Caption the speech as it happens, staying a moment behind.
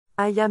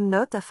I am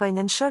not a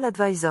financial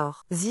advisor.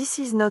 This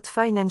is not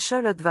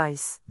financial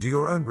advice. Do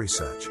your own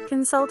research.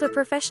 Consult a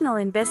professional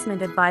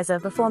investment advisor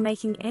before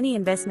making any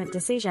investment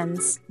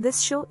decisions.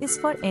 This show is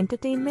for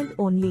entertainment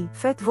only.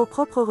 Faites vos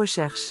propres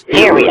recherches.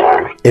 Here we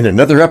are in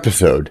another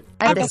episode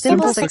of the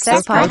Simple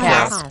Success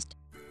Podcast.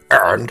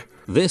 And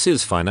this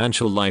is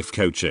financial life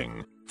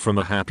coaching from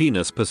a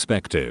happiness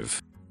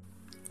perspective.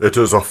 It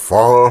is a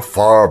far,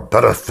 far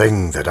better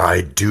thing that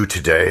I do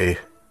today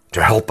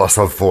to help us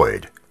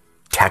avoid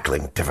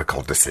tackling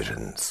difficult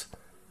decisions.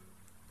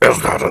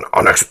 Is that an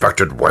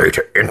unexpected way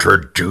to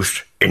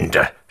introduce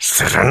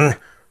indecision?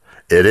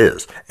 It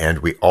is, and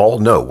we all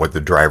know what the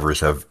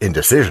drivers of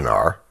indecision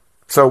are.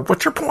 So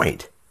what's your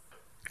point?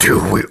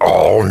 Do we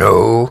all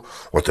know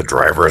what the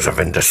drivers of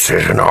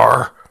indecision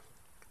are?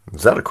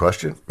 Is that a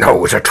question?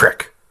 No, it's a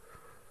trick.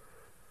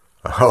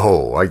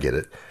 Oh, I get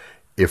it.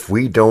 If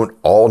we don't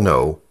all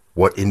know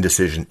what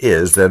indecision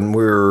is, then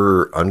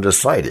we're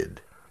undecided.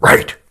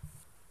 Right.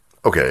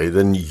 Okay,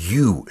 then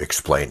you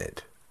explain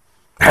it.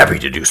 Happy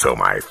to do so,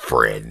 my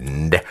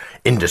friend.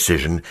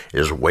 Indecision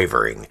is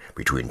wavering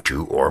between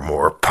two or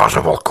more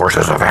possible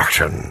courses of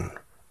action.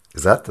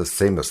 Is that the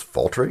same as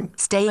faltering?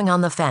 Staying on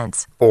the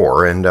fence.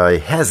 Or, and I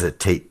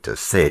hesitate to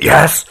say it,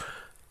 yes,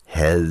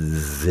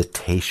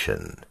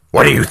 hesitation.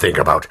 What do you think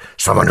about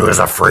someone who is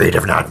afraid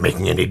of not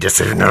making any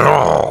decision at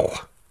all?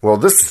 Well,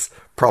 this is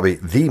probably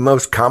the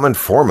most common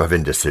form of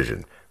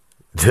indecision.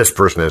 This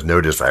person has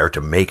no desire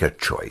to make a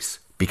choice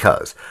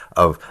because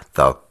of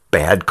the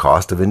bad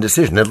cost of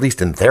indecision, at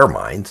least in their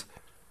minds.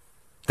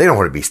 They don't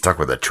want to be stuck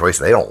with a choice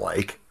they don't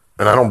like,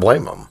 and I don't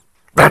blame them.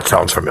 That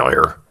sounds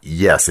familiar.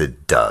 Yes,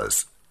 it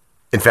does.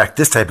 In fact,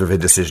 this type of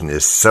indecision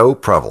is so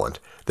prevalent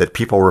that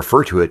people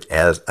refer to it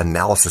as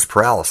analysis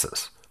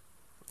paralysis.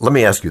 Let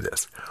me ask you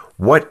this.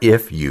 What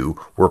if you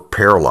were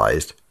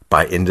paralyzed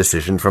by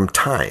indecision from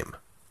time?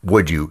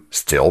 Would you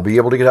still be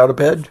able to get out of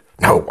bed?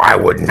 No, I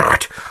would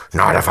not.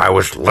 Not if I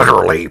was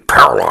literally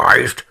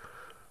paralyzed.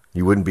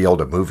 You wouldn't be able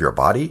to move your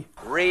body?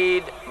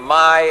 Read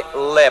my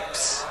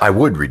lips. I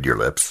would read your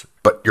lips,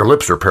 but your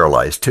lips are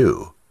paralyzed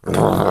too.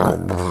 Okay,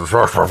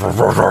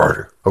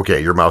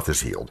 your mouth is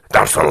healed.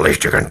 That's the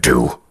least you can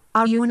do.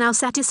 Are you now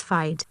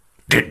satisfied?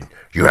 Did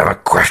you have a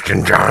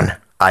question, John?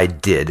 I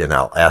did, and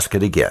I'll ask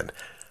it again.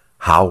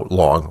 How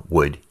long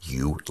would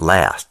you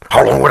last?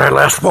 How long would I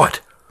last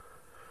what?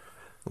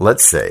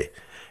 Let's say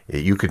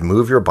you could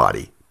move your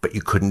body, but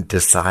you couldn't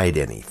decide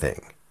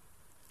anything.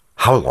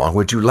 How long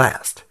would you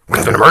last?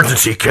 With an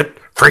emergency kit,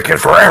 freaking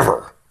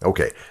forever.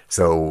 Okay,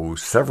 so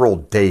several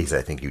days,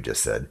 I think you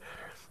just said.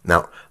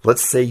 Now,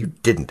 let's say you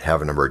didn't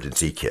have an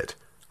emergency kit.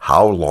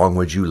 How long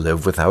would you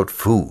live without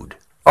food?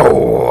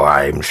 Oh,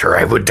 I'm sure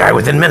I would die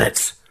within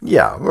minutes.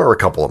 Yeah, or a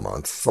couple of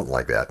months, something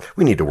like that.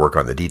 We need to work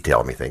on the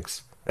detail,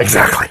 methinks.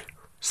 Exactly.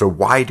 So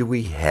why do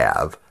we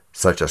have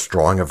such a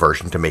strong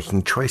aversion to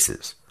making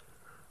choices?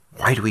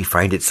 Why do we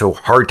find it so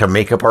hard to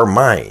make up our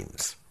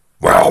minds?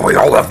 Well, we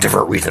all have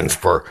different reasons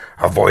for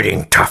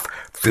avoiding tough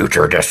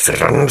future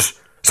decisions.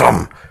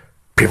 Some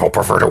people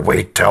prefer to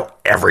wait till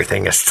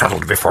everything is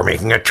settled before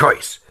making a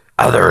choice.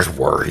 Others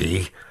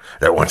worry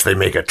that once they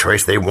make a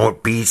choice, they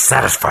won't be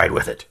satisfied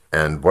with it.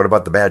 And what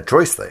about the bad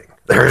choice thing?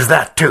 There's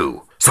that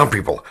too. Some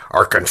people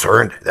are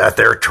concerned that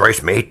their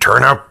choice may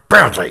turn out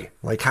badly.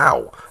 Like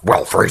how?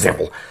 Well, for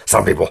example,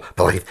 some people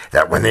believe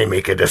that when they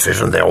make a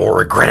decision, they will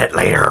regret it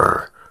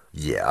later.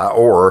 Yeah,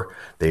 or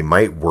they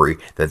might worry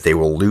that they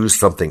will lose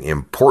something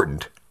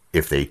important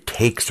if they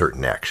take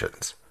certain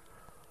actions.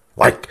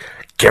 Like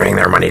giving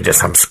their money to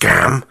some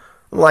scam?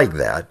 Like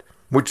that,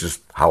 which is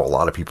how a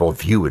lot of people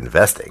view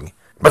investing.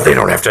 But they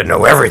don't have to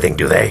know everything,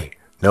 do they?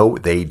 No,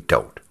 they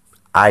don't.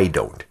 I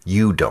don't.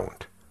 You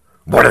don't.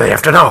 What do they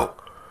have to know?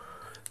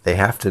 They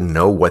have to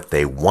know what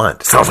they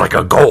want. Sounds like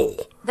a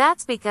goal.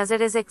 That's because it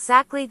is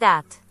exactly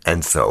that.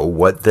 And so,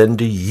 what then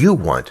do you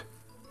want,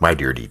 my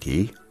dear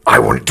DT? I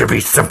want it to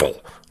be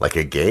simple. Like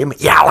a game?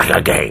 Yeah, like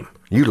a game.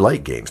 You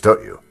like games,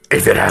 don't you?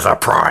 If it has a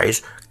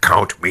prize,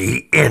 count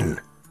me in.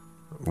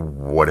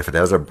 What if it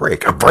has a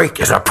break? A break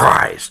is a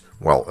prize.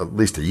 Well, at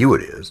least to you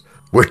it is.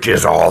 Which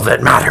is all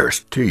that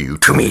matters. To you,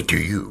 to me, to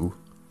you.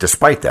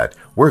 Despite that,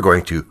 we're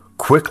going to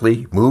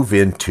quickly move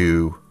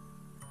into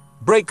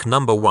Break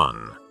number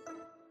 1.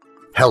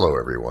 Hello,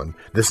 everyone.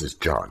 This is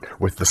John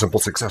with the Simple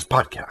Success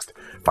Podcast,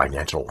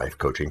 financial life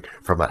coaching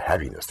from a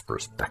happiness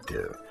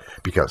perspective.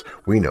 Because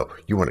we know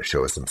you want to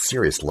show us some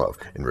serious love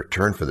in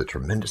return for the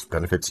tremendous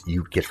benefits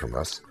you get from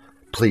us.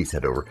 Please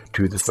head over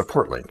to the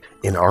support link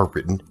in our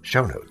written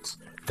show notes.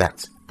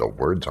 That's the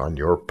words on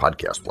your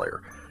podcast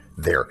player.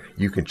 There,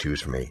 you can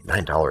choose from a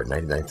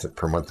 $9.99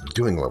 per month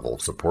doing level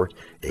of support,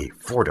 a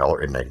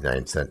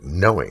 $4.99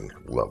 knowing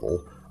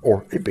level,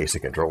 or a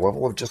basic intro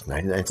level of just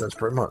 99 cents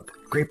per month.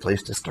 Great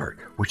place to start,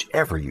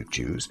 whichever you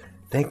choose.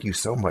 Thank you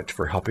so much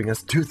for helping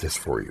us do this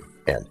for you.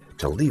 And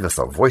to leave us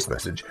a voice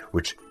message,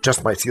 which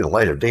just might see the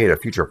light of day in a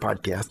future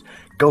podcast,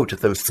 go to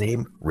those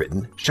same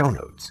written show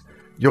notes.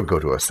 You'll go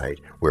to a site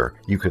where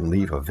you can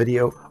leave a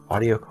video,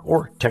 audio,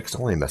 or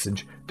text-only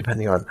message,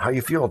 depending on how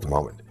you feel at the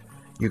moment.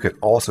 You can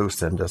also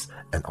send us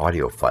an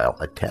audio file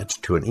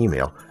attached to an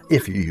email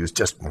if you use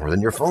just more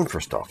than your phone for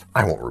stuff.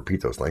 I won't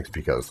repeat those links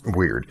because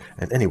weird.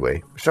 And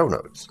anyway, show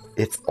notes.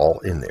 It's all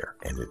in there,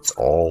 and it's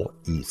all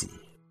easy.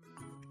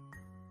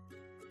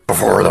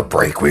 Before the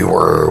break, we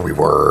were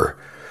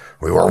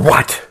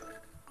what?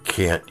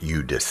 Can't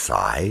you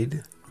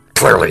decide?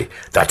 Clearly,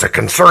 that's a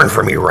concern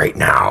for me right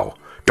now.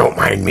 Don't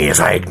mind me as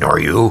I ignore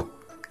you.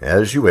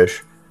 As you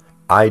wish.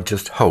 I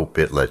just hope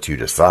it lets you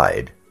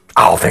decide.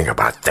 I'll think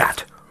about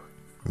that.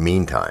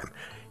 Meantime,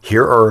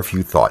 here are a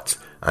few thoughts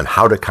on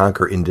how to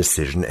conquer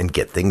indecision and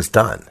get things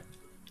done.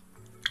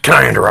 Can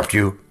I interrupt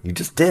you? You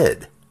just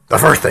did. The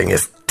first thing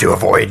is to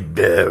avoid,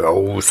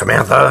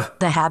 Samantha.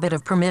 The habit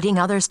of permitting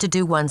others to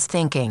do one's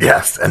thinking.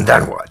 Yes, and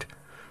then what?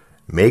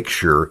 Make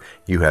sure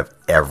you have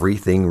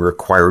everything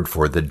required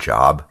for the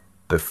job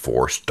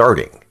before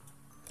starting.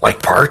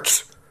 Like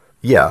parts?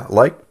 Yeah,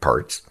 like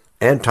parts.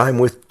 And time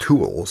with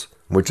tools,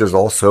 which is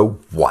also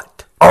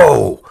what?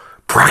 Oh,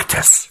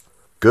 practice.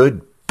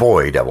 Good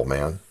boy, Devil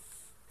Man.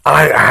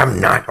 I am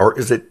not. Or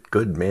is it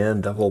good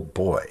man, devil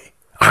boy?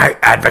 I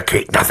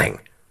advocate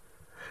nothing.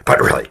 But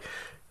really,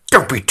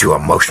 don't be too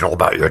emotional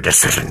about your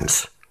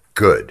decisions.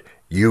 Good.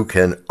 You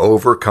can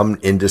overcome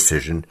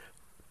indecision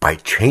by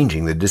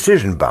changing the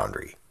decision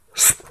boundary.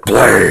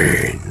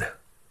 Explain.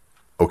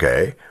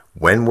 Okay,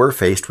 when we're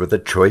faced with a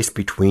choice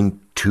between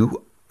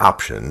two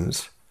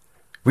options,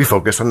 we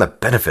focus on the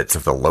benefits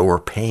of the lower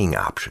paying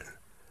option.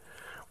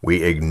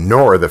 We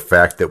ignore the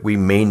fact that we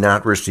may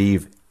not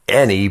receive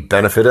any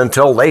benefit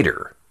until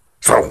later.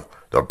 So,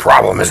 the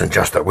problem isn't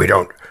just that we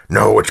don't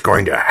know what's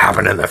going to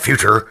happen in the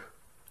future.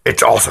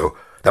 It's also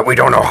that we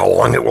don't know how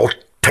long it will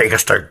take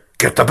us to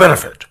get the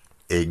benefit.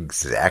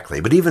 Exactly,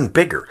 but even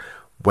bigger,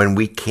 when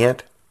we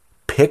can't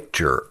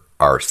picture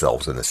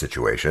ourselves in a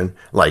situation,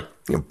 like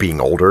being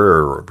older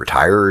or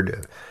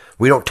retired,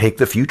 we don't take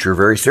the future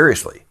very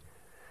seriously.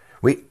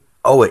 We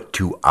owe it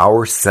to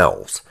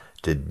ourselves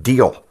to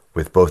deal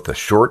with both the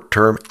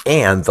short-term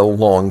and the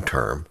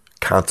long-term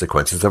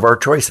consequences of our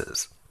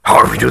choices.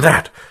 How do we do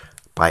that?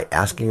 By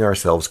asking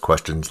ourselves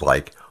questions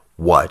like,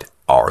 what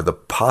are the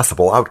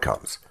possible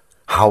outcomes?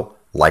 How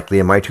likely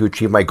am I to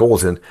achieve my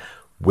goals? And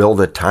will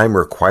the time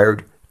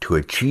required to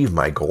achieve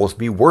my goals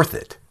be worth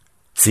it?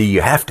 See,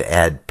 you have to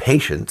add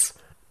patience,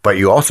 but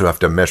you also have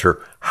to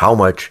measure how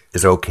much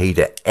is okay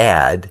to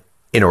add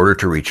in order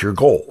to reach your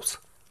goals.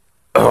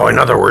 Oh, in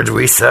other words,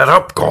 we set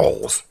up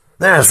goals.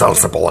 That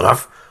sounds simple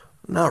enough.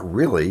 Not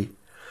really.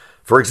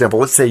 For example,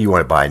 let's say you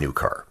want to buy a new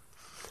car.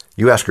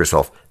 You ask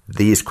yourself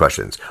these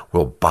questions.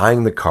 Will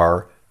buying the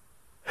car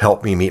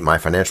help me meet my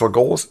financial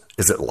goals?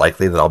 Is it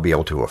likely that I'll be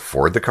able to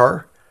afford the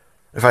car?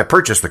 If I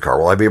purchase the car,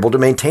 will I be able to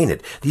maintain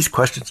it? These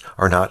questions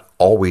are not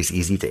always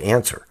easy to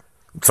answer.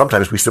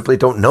 Sometimes we simply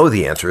don't know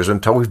the answers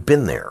until we've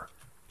been there.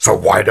 So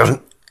why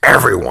doesn't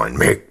everyone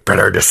make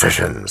better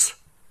decisions?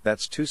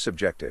 That's too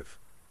subjective.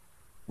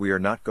 We are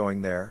not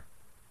going there.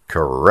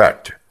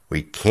 Correct.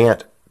 We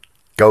can't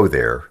go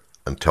there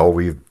until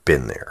we've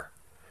been there.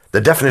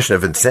 The definition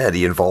of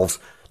insanity involves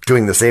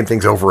doing the same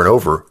things over and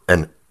over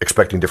and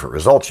expecting different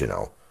results, you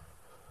know.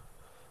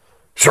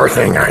 Sure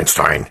thing,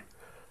 Einstein.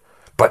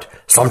 But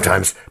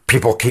sometimes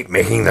people keep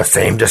making the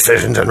same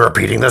decisions and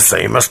repeating the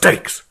same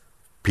mistakes.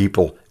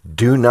 People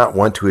do not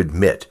want to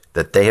admit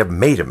that they have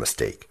made a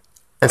mistake.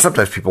 And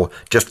sometimes people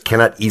just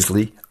cannot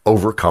easily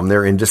overcome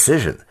their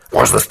indecision.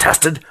 Was this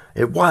tested?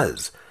 It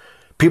was.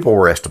 People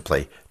were asked to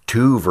play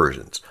 2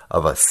 versions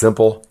of a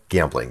simple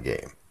gambling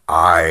game.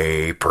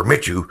 I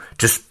permit you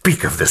to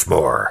speak of this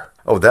more.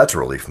 Oh, that's a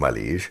relief, my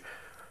liege.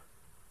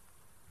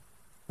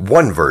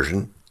 One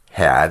version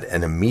had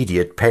an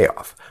immediate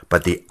payoff,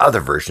 but the other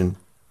version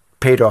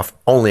paid off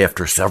only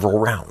after several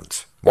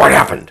rounds. What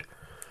happened?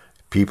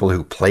 People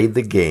who played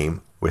the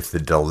game with the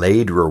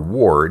delayed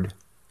reward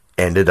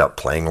ended up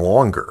playing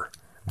longer.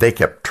 They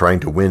kept trying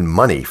to win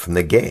money from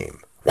the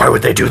game. Why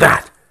would they do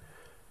that?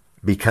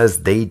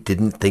 Because they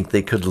didn't think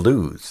they could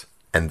lose.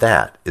 And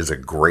that is a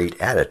great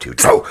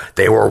attitude. So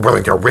they were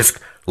willing to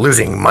risk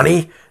losing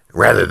money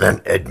rather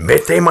than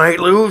admit they might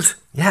lose?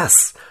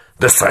 Yes.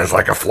 This sounds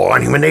like a flaw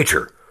in human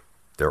nature.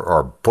 There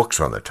are books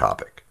on the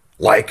topic.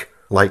 Like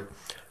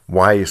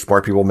why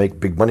smart people make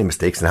big money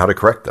mistakes and how to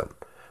correct them.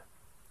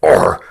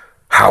 Or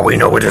how we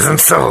know it isn't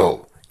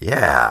so.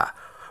 Yeah.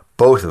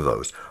 Both of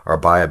those are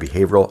by a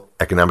behavioral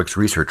economics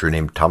researcher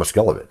named Thomas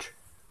Gelovich.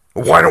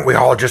 Why don't we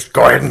all just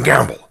go ahead and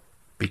gamble?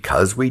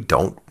 Because we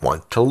don't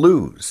want to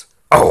lose.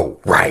 Oh,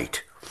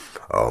 right.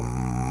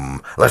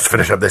 Let's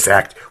finish up this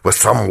act with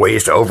some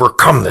ways to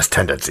overcome this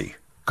tendency.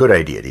 Good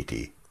idea,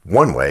 DT.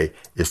 One way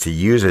is to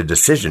use a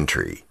decision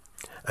tree.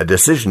 A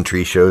decision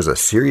tree shows a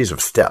series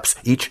of steps.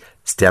 Each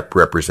step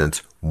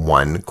represents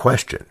one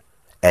question.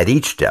 At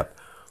each step,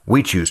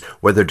 we choose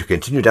whether to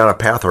continue down a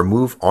path or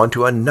move on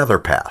to another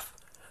path.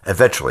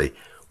 Eventually,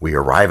 we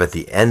arrive at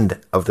the end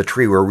of the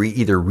tree where we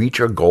either reach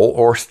a goal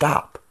or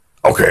stop.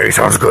 Okay,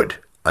 sounds good.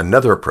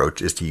 Another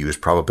approach is to use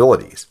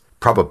probabilities.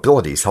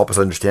 Probabilities help us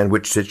understand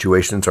which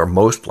situations are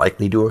most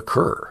likely to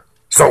occur.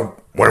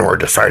 So, when we're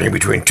deciding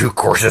between 2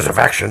 courses of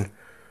action,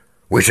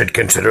 we should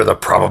consider the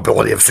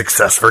probability of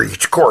success for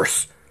each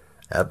course.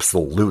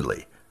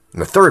 Absolutely.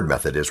 And the third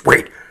method is,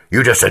 wait,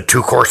 you just said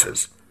 2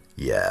 courses.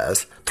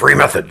 Yes, 3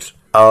 methods.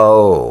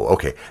 Oh,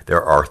 okay.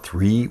 There are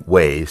 3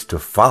 ways to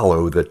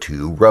follow the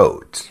 2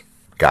 roads.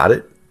 Got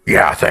it?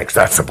 Yeah, thanks.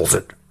 That simples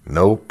it.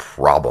 No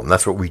problem.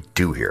 That's what we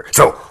do here.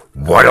 So,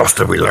 what else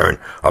did we learn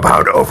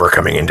about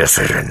overcoming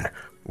indecision?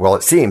 Well,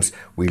 it seems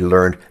we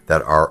learned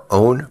that our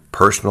own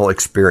personal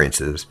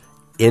experiences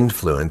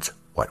influence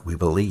what we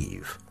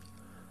believe.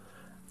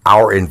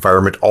 Our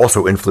environment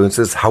also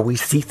influences how we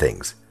see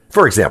things.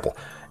 For example,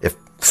 if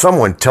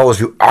someone tells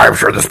you, I'm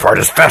sure this part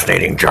is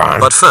fascinating, John.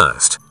 But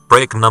first,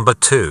 break number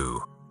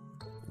 2.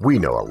 We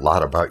know a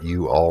lot about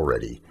you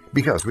already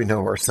because we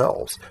know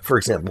ourselves. For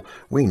example,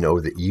 we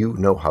know that you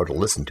know how to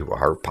listen to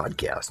our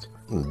podcast.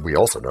 We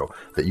also know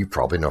that you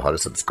probably know how to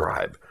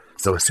subscribe.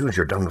 So as soon as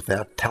you're done with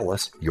that, tell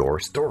us your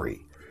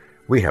story.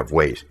 We have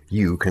ways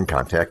you can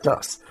contact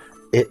us.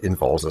 It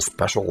involves a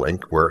special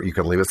link where you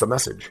can leave us a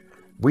message.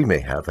 We may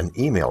have an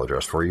email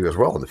address for you as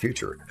well in the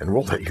future, and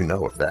we'll let you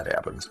know if that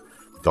happens.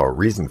 The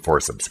reason for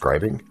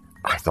subscribing?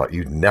 I thought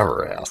you'd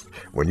never ask.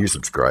 When you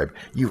subscribe,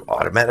 you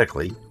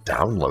automatically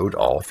download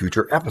all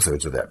future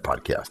episodes of that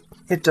podcast.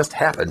 It just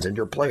happens in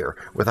your player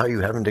without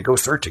you having to go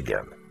search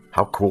again.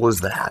 How cool is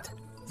that?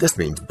 This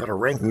means better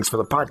rankings for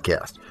the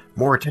podcast,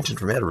 more attention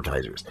from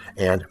advertisers,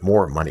 and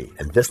more money.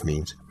 And this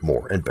means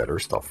more and better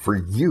stuff for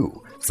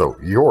you. So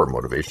your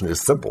motivation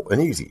is simple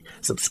and easy.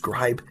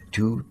 Subscribe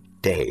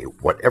today,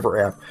 whatever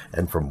app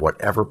and from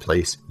whatever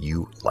place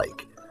you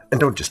like. And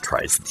don't just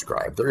try to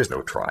subscribe. There is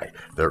no try.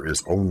 There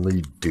is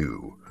only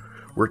do.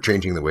 We're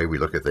changing the way we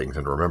look at things,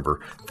 and remember,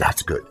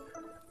 that's good.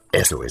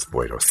 Eso es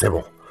bueno,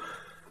 Sybil.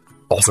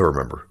 Also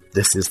remember,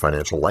 this is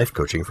financial life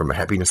coaching from a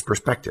happiness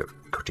perspective.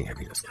 Coaching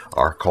happiness.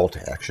 Our call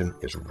to action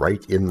is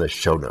right in the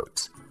show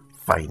notes.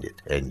 Find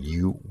it, and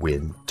you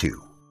win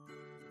too.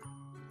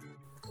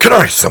 Can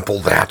I simple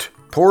that?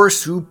 Por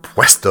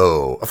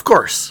supuesto. Of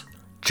course.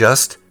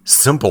 Just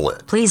simple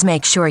it. Please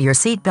make sure your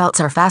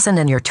seatbelts are fastened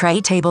and your tray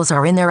tables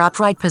are in their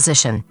upright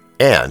position.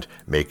 And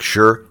make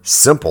sure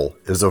simple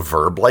is a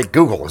verb like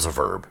Google is a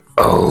verb.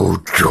 Oh,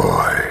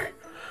 joy.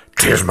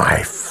 'Tis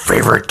my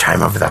favorite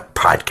time of the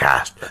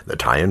podcast. The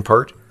tie-in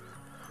part?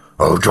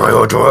 Oh, joy,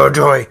 oh, joy, oh,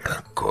 joy.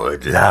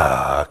 Good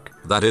luck.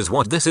 That is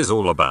what this is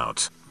all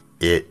about.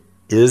 It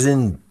is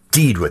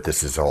indeed what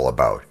this is all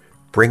about.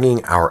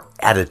 Bringing our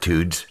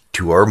attitudes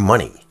to our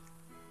money.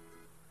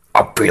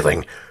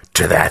 Appealing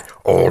to that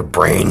old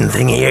brain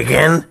thingy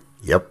again?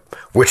 Yep.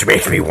 Which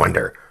makes me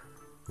wonder,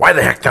 why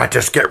the heck not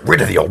just get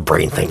rid of the old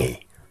brain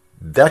thingy?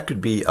 That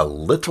could be a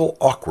little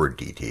awkward,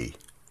 DT.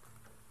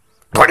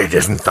 But it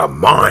isn't the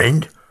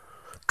mind.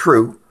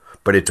 True,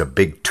 but it's a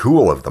big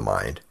tool of the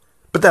mind.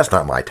 But that's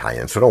not my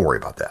tie-in, so don't worry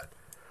about that.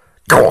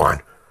 Go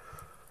on.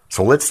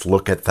 So let's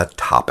look at the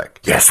topic.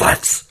 Yes,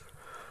 let's.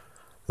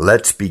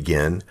 Let's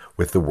begin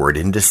with the word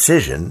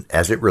indecision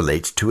as it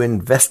relates to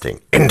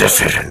investing.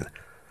 Indecision.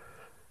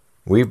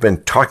 We've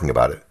been talking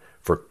about it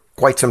for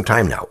quite some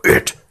time now.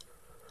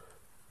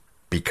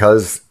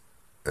 Because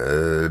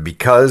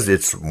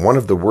it's one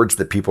of the words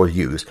that people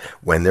use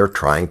when they're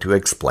trying to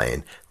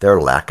explain their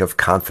lack of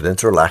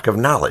confidence or lack of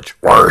knowledge.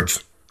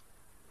 Words!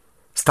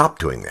 Stop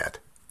doing that,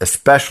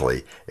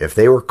 especially if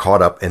they were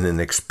caught up in an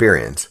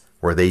experience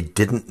where they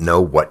didn't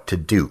know what to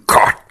do.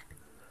 Caught!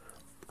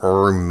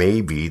 Or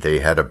maybe they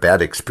had a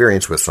bad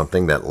experience with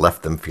something that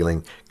left them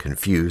feeling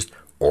confused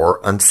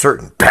or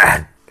uncertain.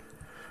 Bad!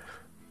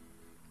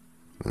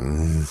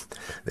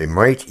 They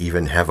might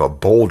even have a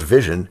bold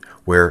vision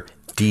where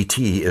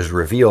DT is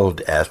revealed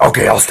as,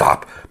 okay, I'll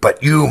stop,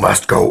 but you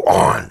must go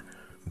on.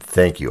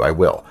 Thank you, I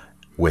will.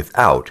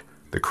 Without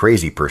the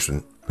crazy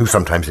person who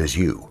sometimes is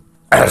you.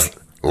 As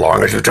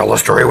long as you tell a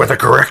story with a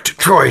correct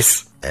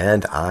choice.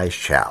 And I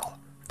shall.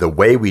 The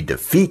way we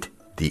defeat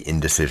the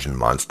indecision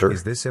monster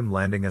Is this him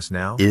landing us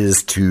now?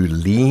 is to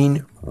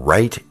lean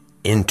right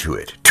into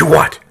it. To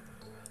what?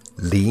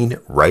 Lean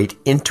right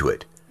into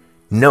it.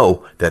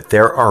 Know that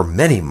there are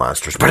many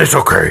monsters, but it's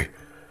okay.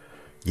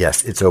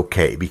 Yes, it's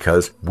okay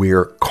because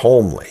we're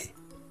calmly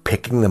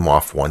picking them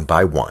off one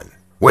by one,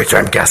 which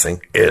I'm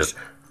guessing is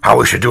how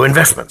we should do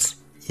investments.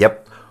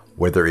 Yep,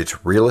 whether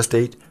it's real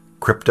estate,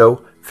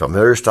 crypto,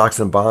 familiar stocks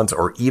and bonds,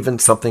 or even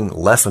something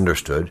less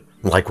understood,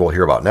 like we'll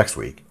hear about next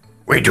week.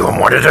 We do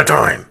them one at a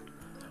time.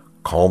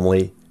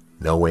 Calmly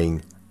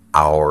knowing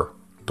our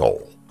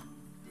goal.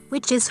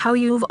 Which is how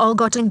you've all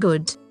gotten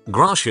good.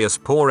 Gracias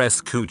por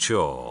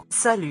escuchar.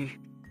 Salut.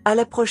 À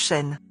la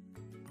prochaine.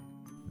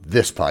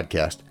 This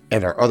podcast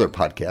and our other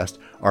podcast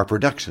are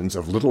productions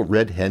of Little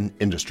Red Hen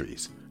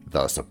Industries.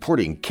 The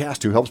supporting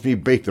cast who helps me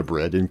bake the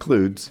bread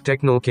includes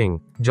Techno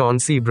King, John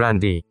C.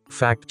 Brandy,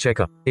 Fact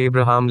Checker,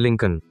 Abraham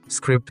Lincoln,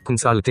 Script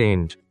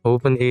Consultant,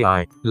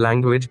 OpenAI,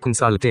 Language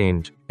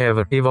Consultant,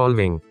 Ever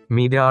Evolving,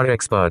 Media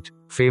Expert,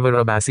 Favor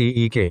Abbasi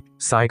EK,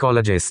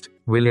 Psychologist,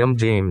 William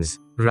James,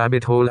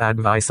 Rabbit Hole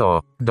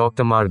Advisor,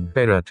 Dr. Mark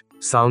Perrott,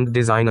 Sound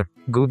Designer,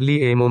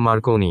 Guglielmo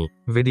Marconi,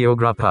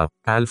 Videographer,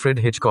 Alfred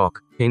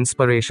Hitchcock,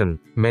 Inspiration,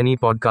 many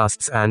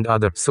podcasts and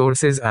other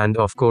sources, and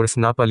of course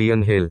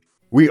Napoleon Hill.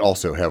 We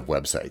also have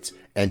websites,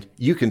 and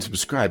you can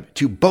subscribe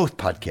to both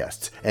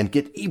podcasts and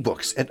get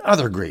ebooks and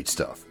other great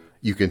stuff.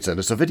 You can send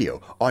us a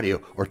video,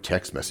 audio, or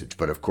text message,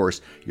 but of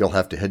course, you'll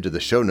have to head to the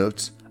show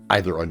notes,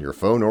 either on your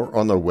phone or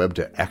on the web,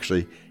 to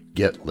actually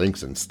get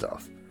links and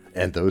stuff.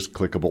 And those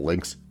clickable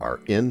links are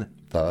in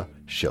the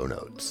show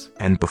notes.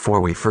 And before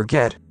we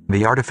forget,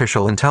 the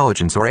artificial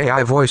intelligence or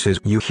AI voices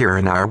you hear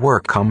in our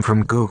work come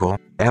from Google,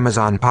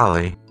 Amazon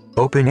Polly,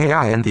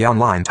 OpenAI, and the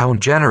online tone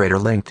generator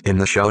linked in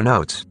the show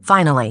notes.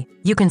 Finally,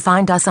 you can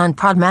find us on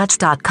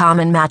podmatch.com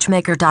and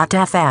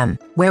matchmaker.fm,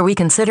 where we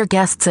consider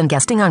guests and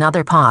guesting on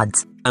other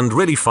pods. And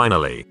really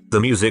finally, the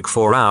music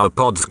for our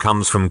pods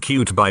comes from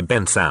Cute by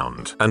Ben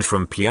Sound and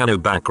from Piano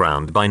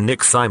Background by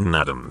Nick Simon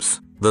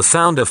Adams. The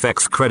sound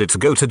effects credits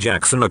go to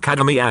Jackson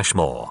Academy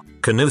Ashmore,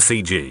 Canoe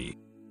CG,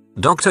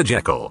 Dr.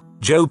 Jekyll,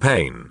 Joe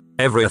Payne,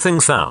 Everything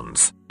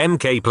Sounds,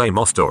 MK Play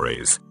More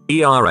Stories,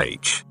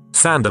 ERH,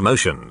 Sand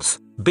Emotions,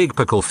 Big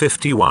Pickle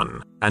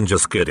 51, and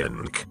Just Good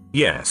Inc.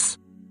 Yes.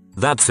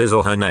 That's his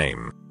or her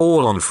name,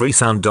 all on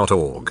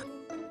freesound.org.